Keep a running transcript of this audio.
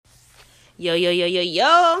Yo, yo, yo, yo,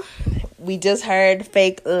 yo. We just heard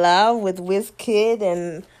Fake Love with Wizkid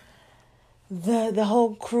and the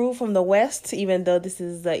whole crew from the West, even though this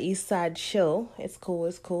is the East Side show. It's cool,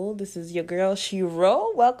 it's cool. This is your girl, Shiro.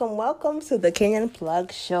 Welcome to the Kenyan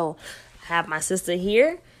Plug Show. I have my sister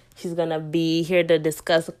here. She's going to be here to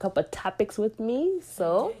discuss a couple topics with me.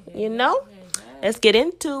 So, let's get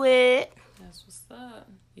into it. That's what's up.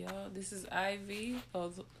 Yo, this is Ivy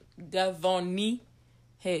of Gavoni.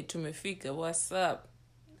 Hey, tumefika, what's up?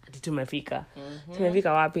 Tumefika.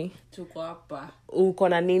 Tumefika wapi? Tuko hapa. Uko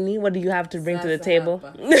na nini? What do you have to bring to the table?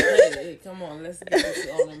 Hey, come on, let's get this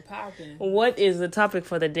on and popping. What is the topic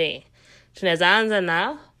for the day? Tunaweza anza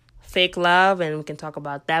na fake love, and we can talk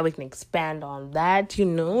about that. We can expand on that,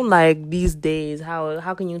 like these days,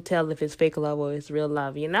 how can you tell if it's fake love or it's real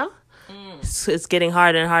love, It's getting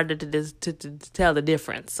harder and harder to tell the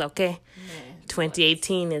difference, okay? Man,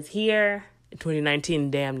 2018 is here.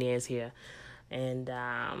 2019 damn near is here. And,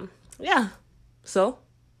 So,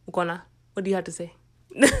 Ukona, what do you have to say?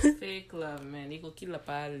 fake love, man. Iko kila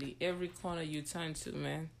pali. Every corner you turn to,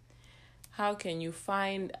 man. How can you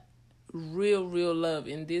find real love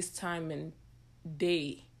in this time and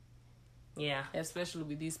day? Yeah. Especially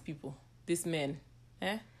with these people. These men.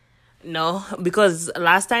 No, because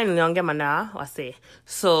last time niliongea mana wase.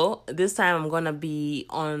 So this time I'm gonna be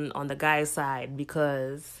on the guy's side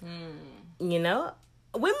because women,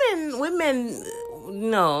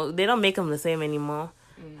 no, they don't make them the same anymore.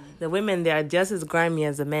 The women, they are just as grimy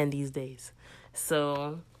as the men these days.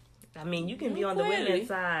 So, I mean, you can be on the women's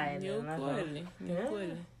side.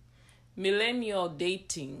 Kweli. Millennial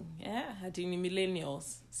dating. Yeah, hatini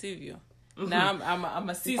millennials. Sivyo. Now I'm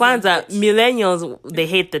a seasoned Kwanza, bitch. millennials, they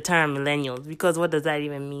hate the term millennials because what does that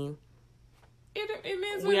even mean? It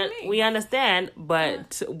means what it means. We understand,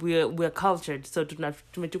 but we're cultured, so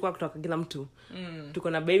tumechukua kutoka kila mtu. Tuko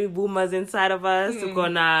na baby boomers inside of us. Tuko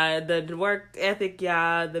na the work ethic,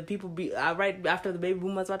 the people right after the baby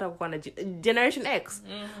boomers, wata kuko na Generation X.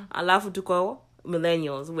 Alafu tuko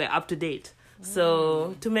millennials. We're up to date.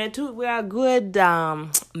 So we are a good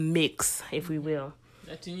mix, if we will.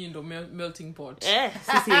 Ati ndo melting pot.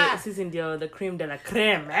 Sisi ndio the creme de la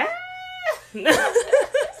creme, eh?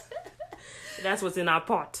 That's what's in our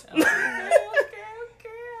pot. Okay.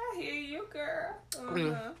 I hear you,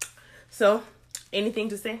 girl. So, anything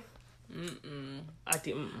to say?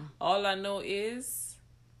 All I know is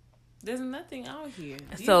there's nothing out here.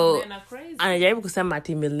 These So, men are crazy. anajaribu kusema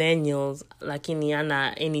ati millennials, lakini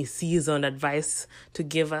ana any seasoned advice to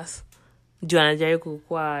give us? Do you anajaribu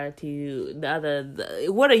kuwa ati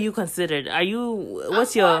what are you considered?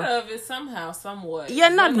 What's I'm your... part of it somehow, somewhat. You're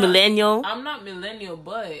not millennial. I'm not millennial,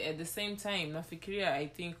 but at the same time, nafikiria, I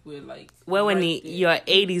think we're like... You're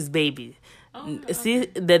 80s baby. See,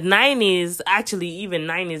 the 90s, actually, even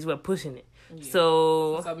 90s, we're pushing it. Yeah.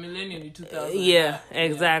 So... It's a millennial in 2000. Yeah,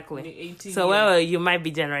 exactly. Yeah, 18 so, years. well, you might be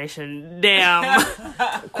generation... Damn.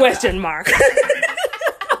 Question mark.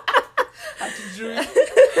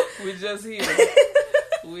 We're just here.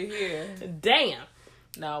 We're here. Damn.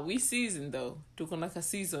 Now, we seasoned, though. Tuko na ka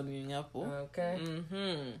season hapo. Okay.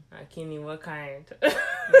 Akini, what kind?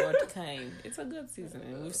 What kind? It's a good season.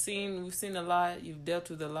 And we've seen a lot. You've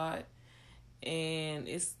dealt with a lot. And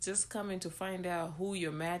it's just coming to find out who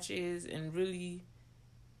your match is and really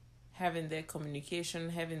having that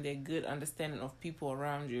communication, having that good understanding of people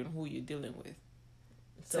around you and who you're dealing with.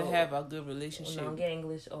 To have a good relationship. Unaongea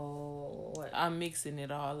English or what? I'm mixing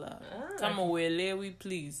it all up. Come on, we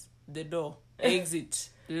please. The door. Exit.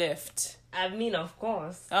 Left. I mean, of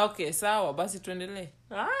course. Okay, sawa. Basi tuendele.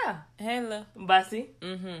 Hello. Basi?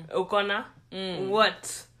 Ukona?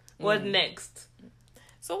 What? What next?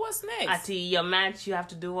 So what's next? Ati, your match, you have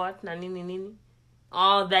to do what? Na nini?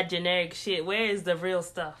 All that generic shit. Where is the real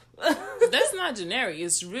stuff? That's not generic.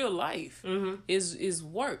 It's real life. It's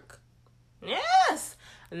work. Yes.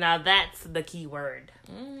 Now that's the key word.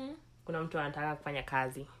 Kuna mtu anataka kufanya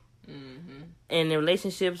kazi. In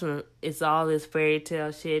relationships, it's all this fairy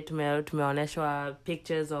tale shit. Tumeoneshwa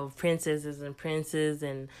pictures of princesses and princes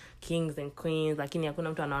and kings and queens. Lakini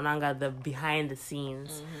hakuna mtu anaonanga the behind the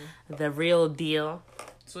scenes, the real deal.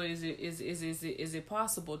 So is it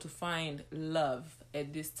possible to find love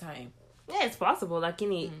at this time? Yeah, it's possible.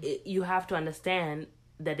 Lakini you have to understand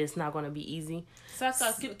that it's not going to be easy.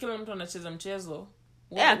 Sasa kila mtu anacheza mchezo.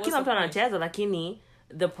 Yeah, kila mtu anacheza, lakini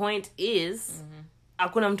the point is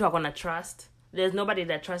hakuna mtu akona trust. There's nobody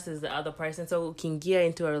that trusts the other person. So ukiingia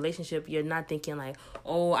into a relationship, you're not thinking like,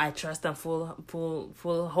 oh, I trust them full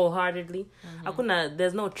wholeheartedly.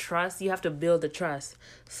 There's no trust. You have to build the trust.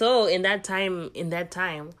 So in that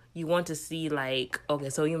time, you want to see like, okay,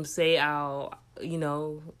 so you say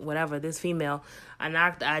whatever, this female,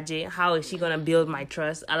 anak aje, how is she going to build my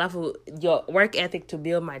trust? Alafu, your work ethic to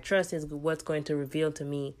build my trust is what's going to reveal to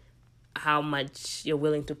me how much you're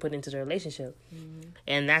willing to put into the relationship.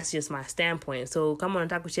 And that's just my standpoint. So come on,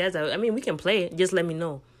 Takusheza. I mean, we can play it. Just let me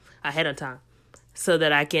know ahead of time so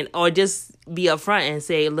that I can, or just be upfront and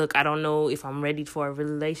say, look, I don't know if I'm ready for a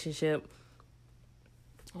relationship.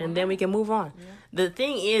 And then we can move on. Yeah. The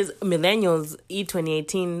thing is, millennials,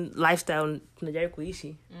 2018 lifestyle,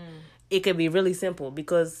 it can be really simple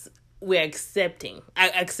because we're accepting,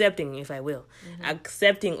 if I will,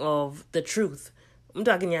 accepting of the truth.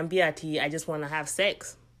 I just want to have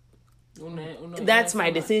sex. That's my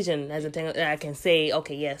decision as a thing. I can say,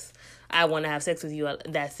 okay, yes, I want to have sex with you.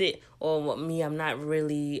 That's it. Or me, I'm not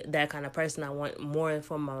really that kind of person. I want more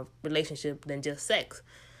from a relationship than just sex.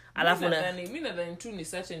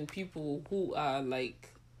 Certain people who are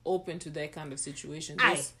like open to that kind of situation.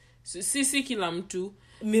 Sisi kila mtu.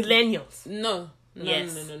 Millennials. No.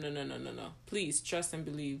 Please trust and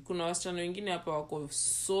believe. Kuna wasichana wengine hapa wako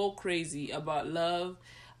so crazy about love,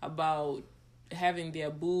 about having their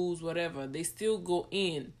booze, whatever. They still go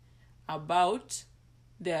in about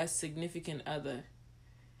their significant other.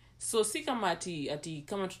 So si kama ati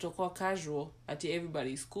kama tutakuwa casual, ati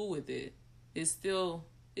everybody's cool with it. It's still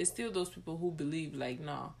those people who believe like,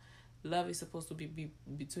 nah, love is supposed to be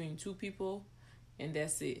between two people and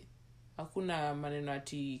that's it. Hakuna maneno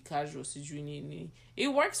ati casual sijui nini. It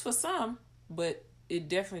works for some, but it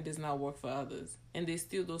definitely does not work for others. And there's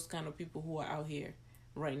still those kind of people who are out here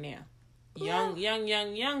right now.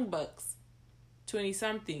 Young bucks.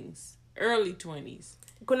 20-somethings. Early 20s.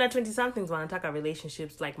 Kuna 20-somethings wanataka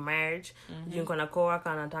relationships like marriage. Kuna coworker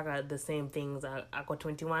anataka the same things. Ako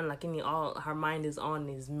 21, lakini all her mind is on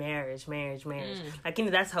is marriage.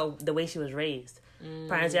 Lakini that's the way she was raised.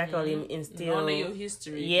 Parents yake instill. Know your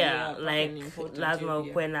history. Yeah, like lazima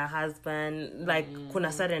ukwe na husband. Like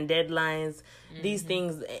kuna certain deadlines. These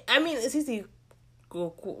things. I mean, sisi,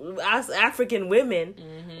 as African women,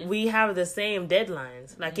 we have the same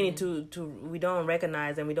deadlines. Lakini we don't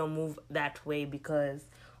recognize and we don't move that way because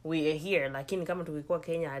we are here. Lakini kama tukikuwa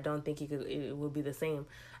Kenya, I don't think it will be the same.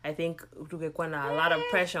 I think tukikuwa na a lot of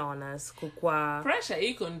pressure on us. Pressure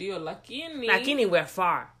iko ndio, lakini we're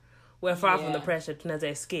far. We're far from the pressure. Tunaweza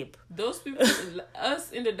escape. Those people,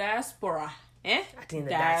 us in the diaspora. I think the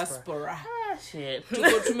diaspora. Shit.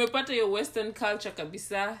 Tumepata your Western culture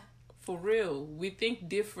kabisa. For real. We think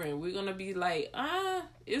different. We're going to be like,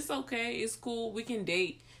 it's okay. It's cool. We can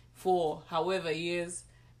date for however years.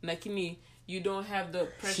 Lakini, you don't have the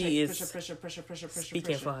pressure. She is pressure.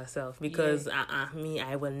 Speaking for herself. Because, me,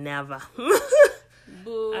 I will never.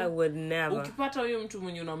 I would never. Ukipata huyo mtu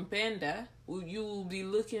mwenye unampenda, you'll be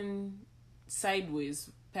looking sideways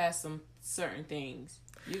past some certain things.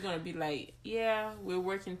 You're going to be like, yeah, we're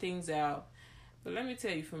working things out. But let me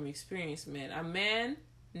tell you from experience, man. A man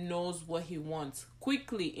knows what he wants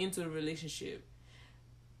quickly into a relationship.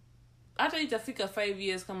 Hata itafika 5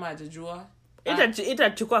 years kama hajajua.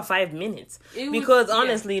 Itachukua 5 minutes. Because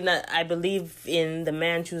honestly, I believe in the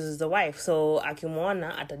man chooses the wife. So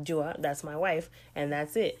akimwona atajua, that's my wife, and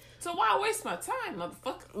that's it. So why waste my time,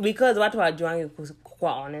 motherfucker? Because watu wajuangi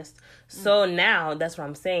kuwa honest. So now, that's what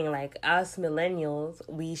I'm saying. Like, us millennials,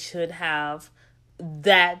 we should have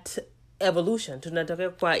that evolution. Tunataka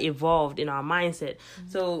kuwa evolved in our mindset.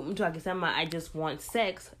 So mtu akisema, I just want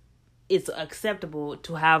sex, it's acceptable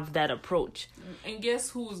to have that approach. And guess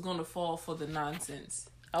who's going to fall for the nonsense?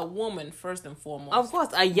 A woman, first and foremost. Of course,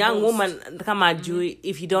 a young woman,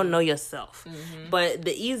 if you don't know yourself. But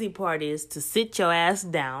the easy part is to sit your ass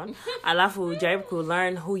down, alafu jaribu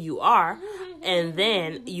learn who you are, and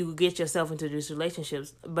then you get yourself into these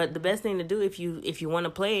relationships. But the best thing to do, if you want to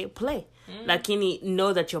play. Lakini,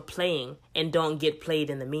 know that you're playing, and don't get played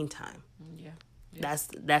in the meantime.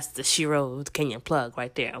 That's the Shiro Kenyan plug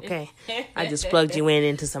right there, okay? I just plugged you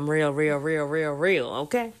into some real,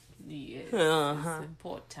 okay? Yes, it's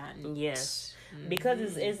important. Yes, because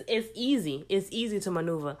it's easy. It's easy to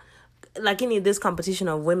maneuver. Like in this competition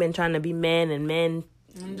of women trying to be men and men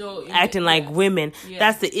acting like women,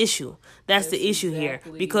 that's the issue. That's the issue here.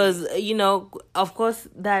 Because, of course,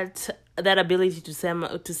 that ability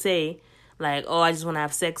to say, like, oh, I just want to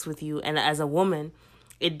have sex with you, and as a woman,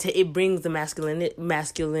 it brings the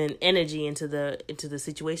masculine energy into the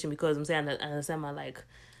situation, because I'm saying like,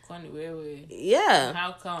 yeah,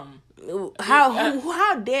 how come?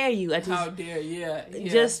 How dare you? How dare, yeah.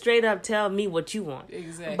 Just straight up tell me what you want.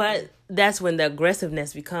 Exactly. But that's when the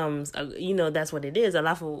aggressiveness becomes, that's what it is. A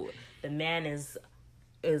lot of the man is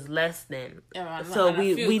less than. Yeah, so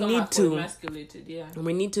we need to emasculated, yeah.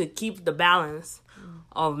 We need to keep the balance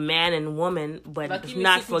of man and woman, but Lakini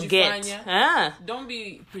not siku forget. jifanya. Don't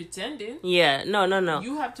be pretending. Yeah, no.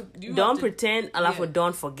 You have to. Don't pretend, alafu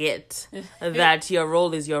don't forget that your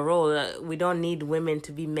role is your role. We don't need women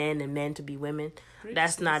to be men and men to be women.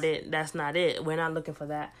 That's not it. We're not looking for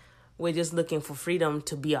that. We're just looking for freedom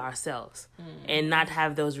to be ourselves and not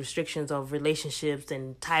have those restrictions of relationships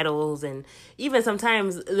and titles, and even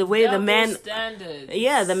sometimes the way the man standards.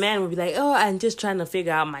 Yeah, the man would be like, "Oh, I'm just trying to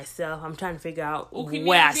figure out myself. I'm trying to figure out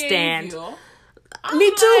where I stand."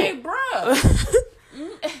 Me too, like, bruh.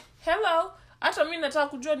 Hello, hata mimi nataka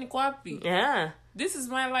kujua niko wapi. Yeah. This is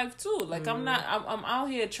my life too. Like I'm out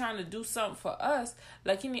here trying to do something for us.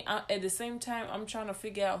 Like at the same time, I'm trying to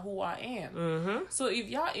figure out who I am. So if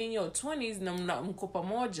y'all in your 20s na mko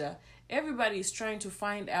pamoja, everybody is trying to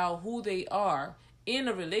find out who they are in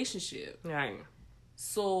a relationship. Right.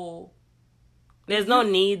 So there's no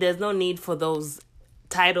need for those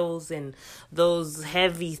titles and those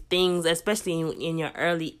heavy things, especially in your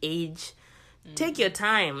early age. Take your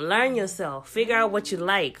time, learn yourself, figure out what you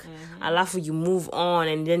like. Alafu you move on,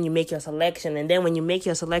 and then you make your selection, and then when you make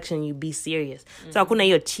your selection, you be serious. So hakuna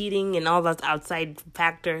you're cheating and all those outside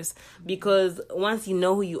factors, because once you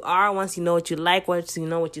know who you are, once you know what you like, once you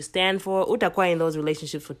know what you stand for, utakuwa in those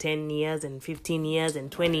relationships for 10 years and 15 years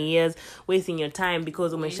and 20 years wasting your time,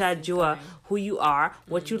 because umeshajua who you are,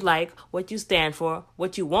 what you like, what you stand for,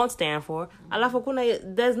 what you won't stand for. Alafu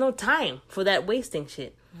there's no time for that wasting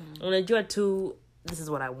shit. Unajua tu, this is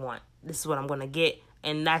what I want, this is what I'm gonna get,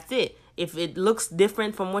 and that's it. If it looks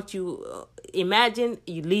different from what you imagine,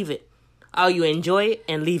 you leave it, or you enjoy it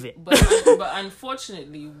and leave it. But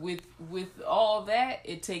unfortunately, with all that,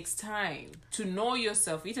 it takes time to know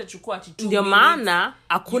yourself. Itachukua ati 2 Ndio maana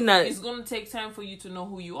hakuna, it's gonna take time for you to know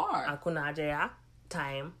who you are. Hakuna haja ya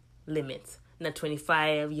time limits. Not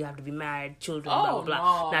 25, you have to be married, children, blah, blah,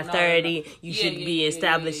 blah. Not 30, you should be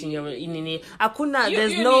established in your... Hakuna,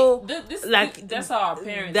 there's no... That's our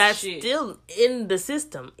parents' that's shit. Still in the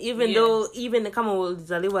system. Even though, even kama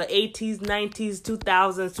ulizaliwa 80s, 90s,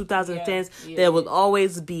 2000s, 2010s, there will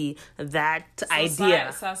always be that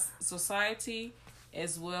idea. Society,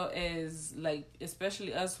 as well as, like,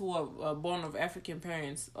 especially us who are born of African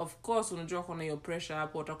parents, of course, unajua kuna your pressure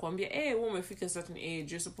hapo, watakwambia, hey, when umefika a certain age,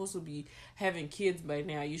 you're supposed to be having kids by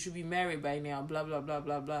now, you should be married by now, blah, blah, blah,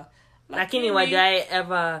 blah, blah. Lakini wajai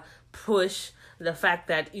ever push the fact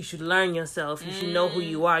that you should learn yourself, you should know who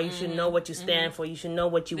you are, you should know what you stand for, you should know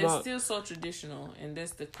what you want. They're still so traditional, and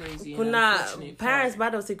that's the crazy and unfortunate parents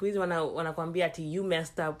part. bado siku hizi wanakwambia ati you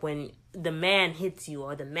messed up when the man hits you,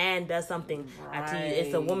 or the man does something, ati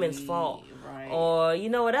it's a woman's fault, or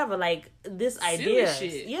whatever, like this idea.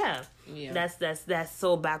 Shit. Yeah. That's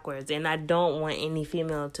so backwards, and I don't want any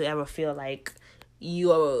female to ever feel like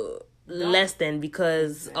you're less than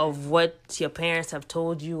because of what your parents have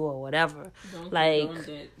told you or whatever. Like,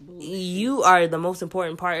 you are the most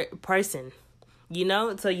important person,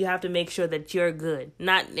 so you have to make sure that you're good,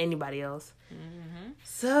 not anybody else.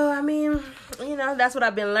 So I mean, that's what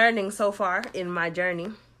I've been learning so far in my journey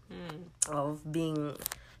of being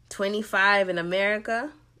 25 in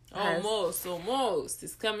America. Almost.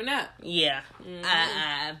 It's coming up. Yeah.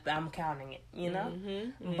 I'm counting it,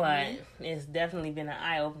 But it's definitely been an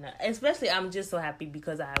eye-opener. Especially, I'm just so happy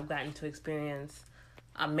because I've gotten to experience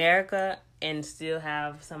America and still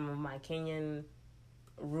have some of my Kenyan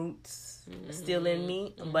roots still in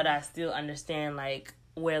me. But I still understand, like,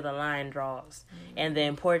 where the line draws. And the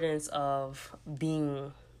importance of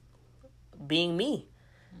being me.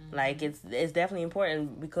 Like, it's definitely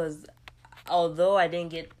important because although I didn't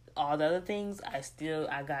get all the other things,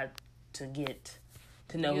 I got to get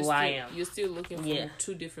to know who I am. You're still looking from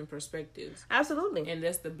 2 different perspectives. Absolutely. And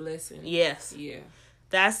that's the blessing. Yes. Yeah.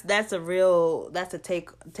 That's a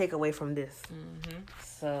take away from this.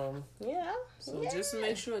 So, yeah. So just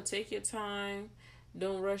make sure, take your time.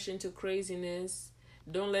 Don't rush into craziness.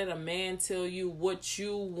 Don't let a man tell you what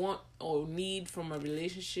you want or need from a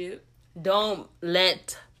relationship. Don't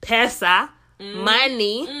let pesa,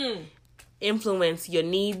 money, influence your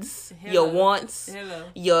needs, your wants,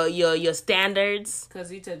 your standards.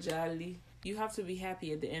 Cause it's a jolly. You have to be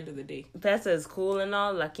happy at the end of the day. Pesa is cool and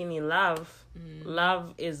all, lakini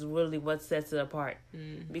love is really what sets it apart.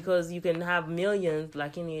 Because you can have millions,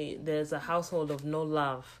 lakini there's a household of no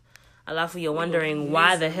love. Alafu you're wondering,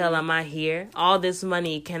 why the hell am I here? All this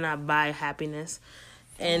money cannot buy happiness.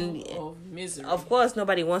 And misery. Of course,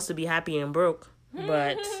 nobody wants to be happy and broke.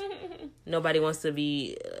 But nobody wants to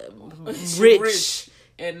be rich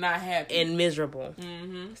and not happy and miserable.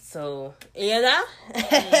 So,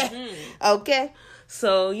 okay.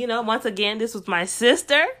 So, once again, this was my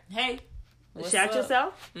sister. Hey. Shout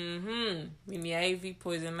yourself. Mini Ivy,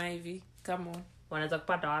 Poison Ivy. Come on. Wanaweza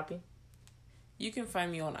kupata wapi? You can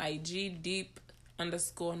find me on IG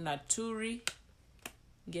deep_Naturi.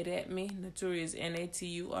 Get at me. Naturi is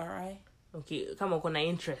Naturi. Okay, kama uko na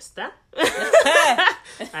interest, huh?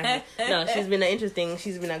 No, she's been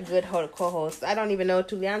a good co-host. I don't even know,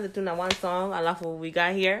 tulianza tu na one song, alafu we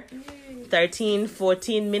got here 13,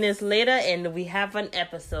 14 minutes later, and we have an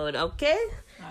episode, okay?